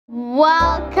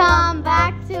Welcome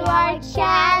back to our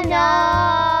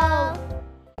channel!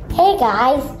 Hey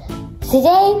guys,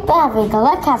 today we're having a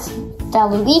look at the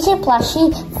Luigi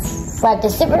plushie for the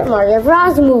Super Mario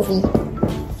Bros. Movie.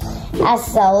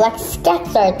 So let's get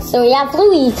started. So we have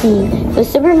Luigi, the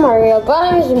Super Mario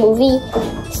Bros. Movie.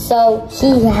 So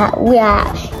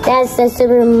that's the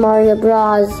Super Mario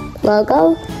Bros.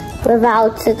 Logo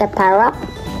without the power up,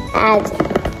 and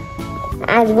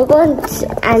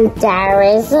there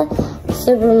is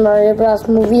Super Mario Bros.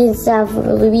 Movie instead of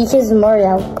Luigi's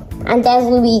Mario, and there's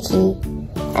Luigi.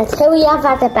 And here we have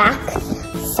at the back,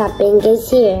 something is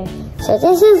here. So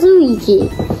this is Luigi.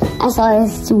 As long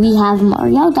as we have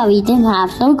Mario that we didn't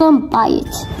have, so we're gonna buy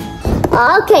it.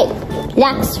 Okay,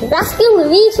 let's rescue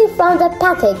Luigi from the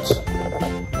package.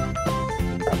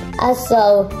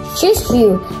 So, just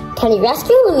you. Can you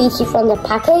rescue Luigi from the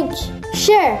package?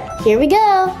 Sure, here we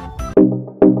go.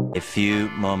 A few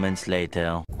moments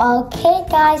later. Okay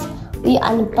guys, we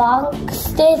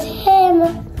unboxed him.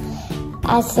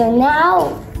 So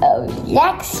now,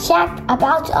 let's check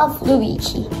about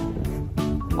Luigi.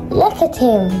 Look at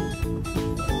him.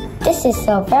 This is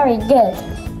so very good.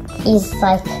 He's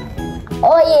like,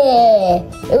 oh yeah,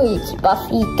 Luigi, but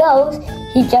he goes,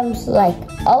 he jumps like,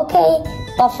 okay,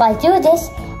 but if I do this,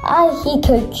 he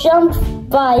could jump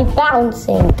by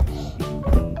bouncing.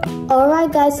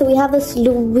 Alright guys, so we have this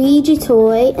Luigi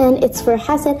toy, and it's for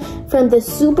Hasan from the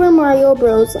Super Mario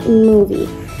Bros. Movie.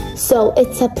 So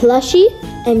it's a plushie,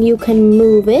 and you can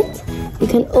move it. You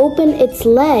can open its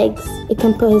legs. It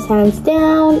can put his hands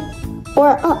down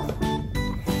or up.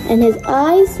 And his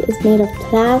eyes is made of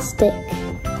plastic.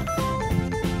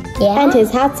 Yeah. And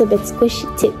his hat's a bit squishy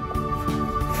too.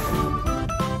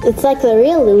 It's like the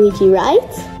real Luigi, right?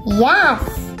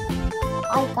 Yes.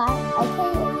 I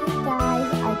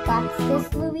got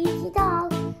this Luigi doll.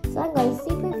 So I'm going to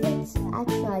sleep with it at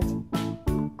night.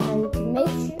 And make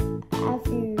sure